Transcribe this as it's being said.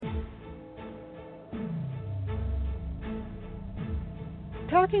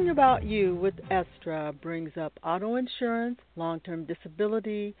Talking About You with Estra brings up auto insurance, long-term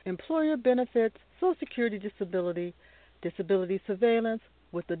disability, employer benefits, Social Security disability, disability surveillance,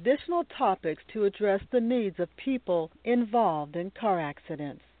 with additional topics to address the needs of people involved in car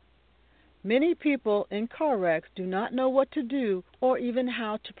accidents. Many people in car wrecks do not know what to do or even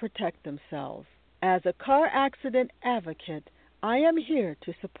how to protect themselves. As a car accident advocate, I am here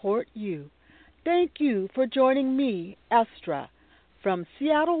to support you. Thank you for joining me, Estra, from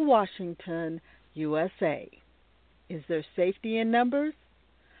Seattle, Washington, USA. Is there safety in numbers?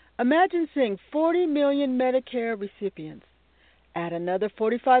 Imagine seeing 40 million Medicare recipients. Add another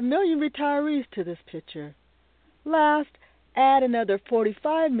 45 million retirees to this picture. Last, add another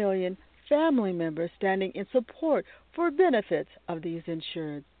 45 million family members standing in support for benefits of these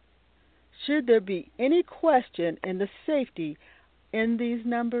insured. Should there be any question in the safety in these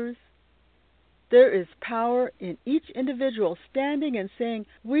numbers? There is power in each individual standing and saying,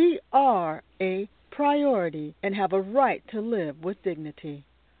 we are a priority and have a right to live with dignity.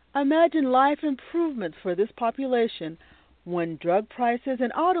 Imagine life improvements for this population when drug prices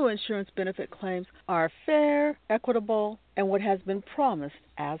and auto insurance benefit claims are fair, equitable, and what has been promised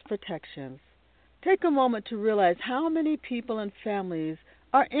as protections. Take a moment to realize how many people and families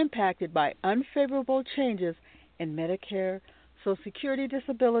are impacted by unfavorable changes in Medicare, Social Security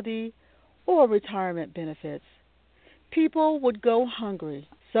disability, or retirement benefits. People would go hungry.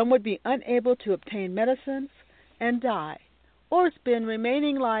 Some would be unable to obtain medicines and die, or spend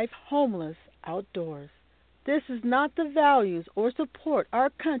remaining life homeless outdoors. This is not the values or support our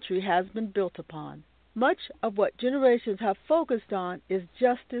country has been built upon. Much of what generations have focused on is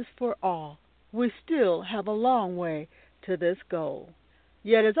justice for all. We still have a long way to this goal.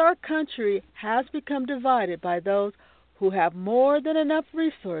 Yet as our country has become divided by those who have more than enough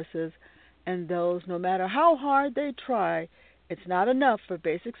resources and those, no matter how hard they try, it's not enough for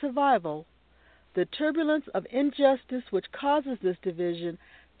basic survival, the turbulence of injustice which causes this division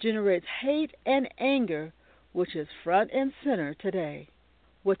generates hate and anger, which is front and center today.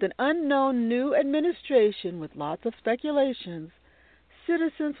 With an unknown new administration with lots of speculations,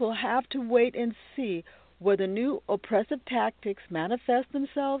 citizens will have to wait and see whether new oppressive tactics manifest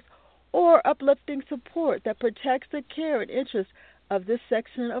themselves or uplifting support that protects the care and interests of this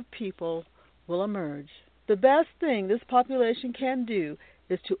section of people will emerge. The best thing this population can do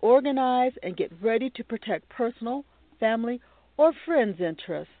is to organize and get ready to protect personal, family, or friends'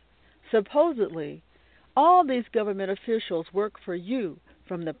 interests. Supposedly, all these government officials work for you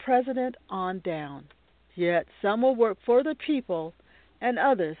from the president on down. Yet some will work for the people and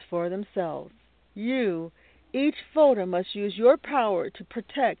others for themselves. You, each voter, must use your power to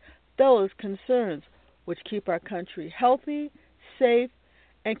protect those concerns which keep our country healthy, safe,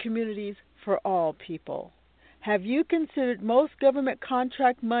 and communities for all people. Have you considered most government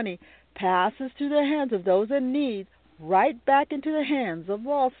contract money passes through the hands of those in need right back into the hands of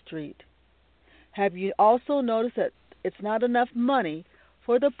Wall Street? Have you also noticed that it's not enough money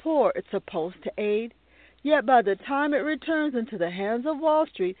for the poor it's supposed to aid? Yet by the time it returns into the hands of Wall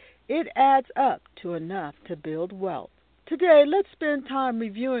Street, it adds up to enough to build wealth. Today, let's spend time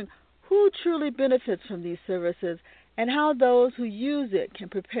reviewing who truly benefits from these services and how those who use it can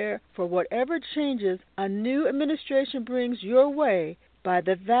prepare for whatever changes a new administration brings your way by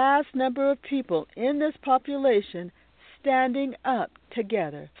the vast number of people in this population standing up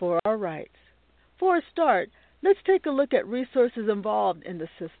together for our rights. For a start, let's take a look at resources involved in the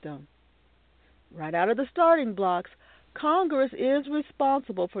system. Right out of the starting blocks, Congress is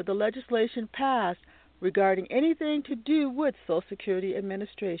responsible for the legislation passed regarding anything to do with Social Security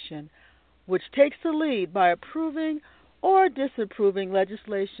Administration, which takes the lead by approving or disapproving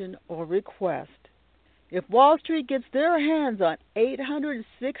legislation or request. If Wall Street gets their hands on $816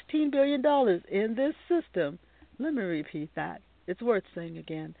 billion in this system, let me repeat that, it's worth saying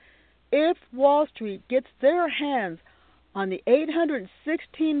again. If Wall Street gets their hands on the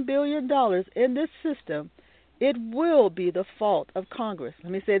 $816 billion in this system, it will be the fault of Congress.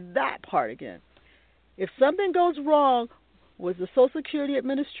 Let me say that part again. If something goes wrong with the Social Security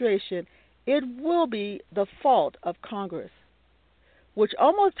Administration, it will be the fault of Congress, which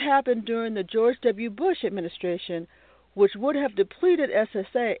almost happened during the George W. Bush administration, which would have depleted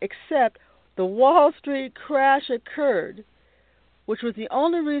SSA, except the Wall Street crash occurred, which was the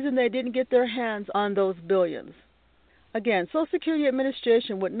only reason they didn't get their hands on those billions. Again, Social Security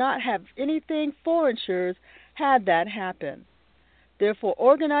Administration would not have anything for insurers had that happen. Therefore,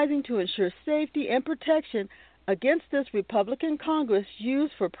 organizing to ensure safety and protection against this Republican Congress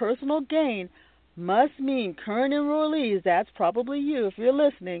used for personal gain must mean current enrollees, that's probably you if you're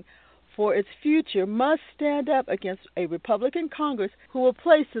listening, for its future must stand up against a Republican Congress who will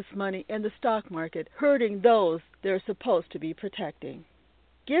place this money in the stock market, hurting those they're supposed to be protecting.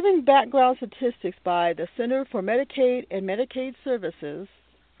 Giving background statistics by the Center for Medicaid and Medicaid Services,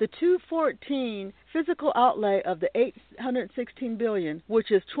 the 2014 physical outlay of the $816 billion,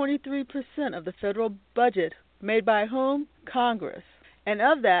 which is 23% of the federal budget, made by whom? Congress. And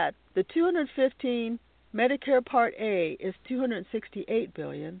of that, the 2015 Medicare Part A is $268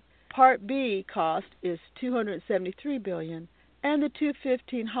 billion, Part B cost is $273 billion, and the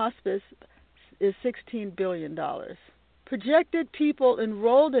 2015 hospice is $16 billion. Projected people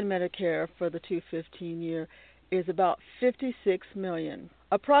enrolled in Medicare for the 2015 year is about 56 million.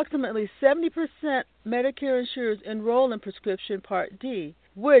 Approximately 70% Medicare insurers enroll in prescription Part D,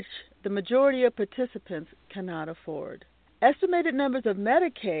 which the majority of participants cannot afford. Estimated numbers of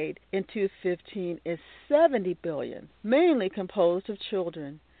Medicaid in 2015 is 70 billion, mainly composed of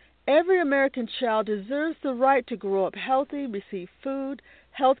children. Every American child deserves the right to grow up healthy, receive food,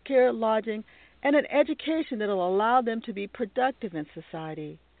 health care, lodging, and an education that will allow them to be productive in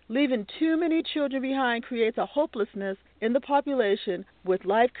society. Leaving too many children behind creates a hopelessness in the population with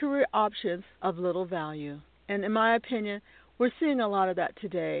life career options of little value. And in my opinion, we're seeing a lot of that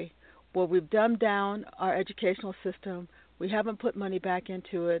today, where we've dumbed down our educational system. We haven't put money back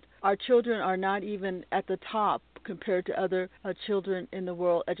into it. Our children are not even at the top compared to other children in the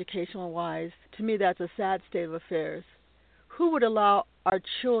world, educational-wise. To me, that's a sad state of affairs. Who would allow our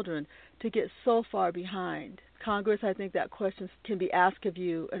children to get so far behind? Congress, I think that question can be asked of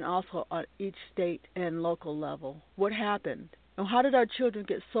you, and also on each state and local level. What happened? And how did our children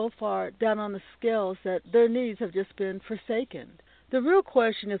get so far down on the scales that their needs have just been forsaken? The real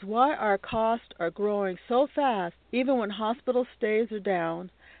question is why our costs are growing so fast even when hospital stays are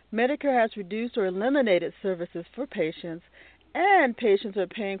down, Medicare has reduced or eliminated services for patients, and patients are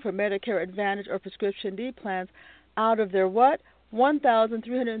paying for Medicare Advantage or Prescription D plans out of their what?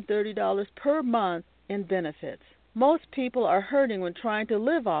 $1,330 per month in benefits. Most people are hurting when trying to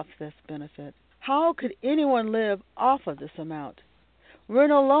live off this benefit. How could anyone live off of this amount?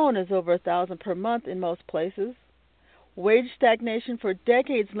 Rent alone is over $1,000 per month in most places. Wage stagnation for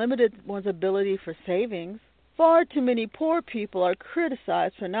decades limited one's ability for savings. Far too many poor people are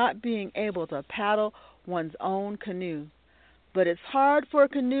criticized for not being able to paddle one's own canoe. But it's hard for a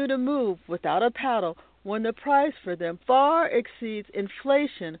canoe to move without a paddle when the price for them far exceeds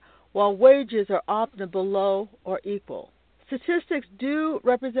inflation while wages are often below or equal. Statistics do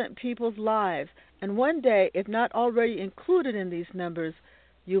represent people's lives, and one day, if not already included in these numbers,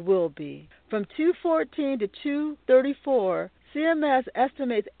 you will be. From 2014 to 2034, CMS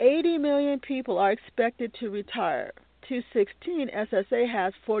estimates 80 million people are expected to retire. 2016, SSA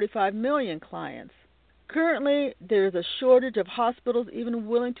has 45 million clients. Currently, there is a shortage of hospitals even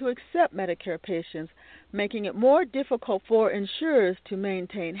willing to accept Medicare patients, making it more difficult for insurers to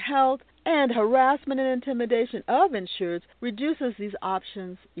maintain health, and harassment and intimidation of insurers reduces these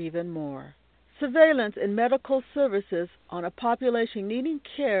options even more. Surveillance in medical services on a population needing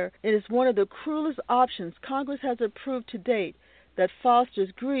care is one of the cruelest options Congress has approved to date that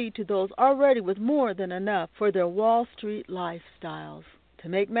fosters greed to those already with more than enough for their Wall Street lifestyles. To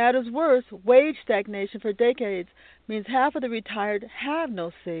make matters worse, wage stagnation for decades means half of the retired have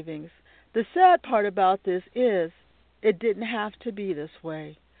no savings. The sad part about this is it didn't have to be this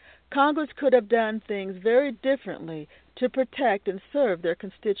way. Congress could have done things very differently to protect and serve their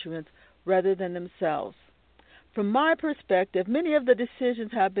constituents rather than themselves. From my perspective, many of the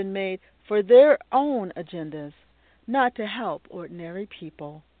decisions have been made for their own agendas, not to help ordinary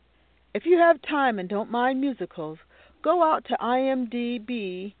people. If you have time and don't mind musicals, go out to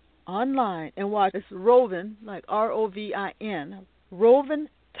IMDb online and watch this Rovin, like R-O-V-I-N, Rovin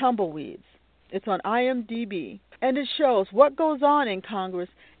Tumbleweeds. It's on IMDb, and it shows what goes on in Congress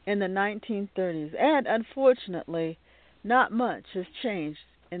in the 1930s, and unfortunately, not much has changed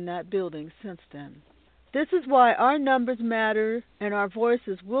in that building since then. This is why our numbers matter and our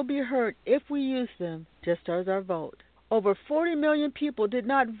voices will be heard if we use them, just as our vote. Over 40 million people did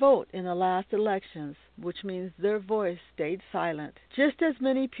not vote in the last elections, which means their voice stayed silent. Just as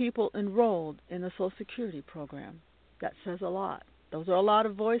many people enrolled in the Social Security program. That says a lot. Those are a lot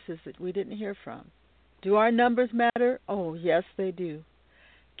of voices that we didn't hear from. Do our numbers matter? Oh, yes, they do.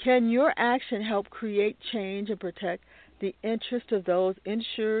 Can your action help create change and protect the interest of those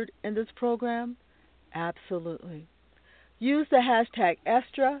insured in this program? Absolutely. Use the hashtag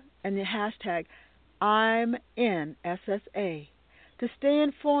Estra and the hashtag I'mInSSA to stay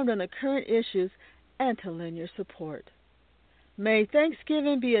informed on the current issues and to lend your support. May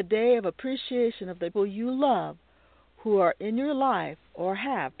Thanksgiving be a day of appreciation of the people you love who are in your life or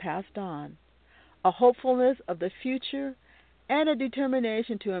have passed on, a hopefulness of the future, and a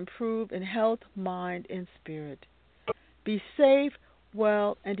determination to improve in health, mind, and spirit. Be safe,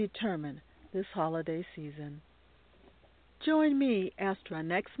 well, and determined this holiday season. Join me, Astra,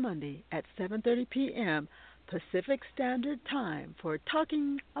 next Monday at 7:30 p.m. Pacific Standard Time for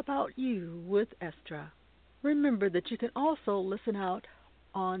Talking About You with Astra. Remember that you can also listen out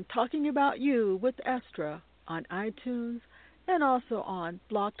on Talking About You with Astra on iTunes and also on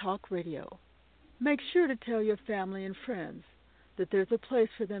Blog Talk Radio. Make sure to tell your family and friends that there's a place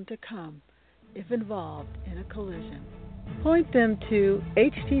for them to come if involved in a collision. Point them to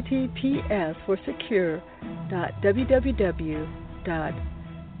https for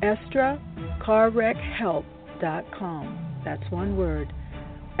secure.www.estracarwreckhelp.com. That's one word,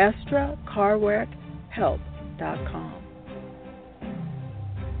 estracarwreckhelp.com.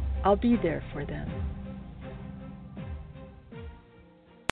 I'll be there for them.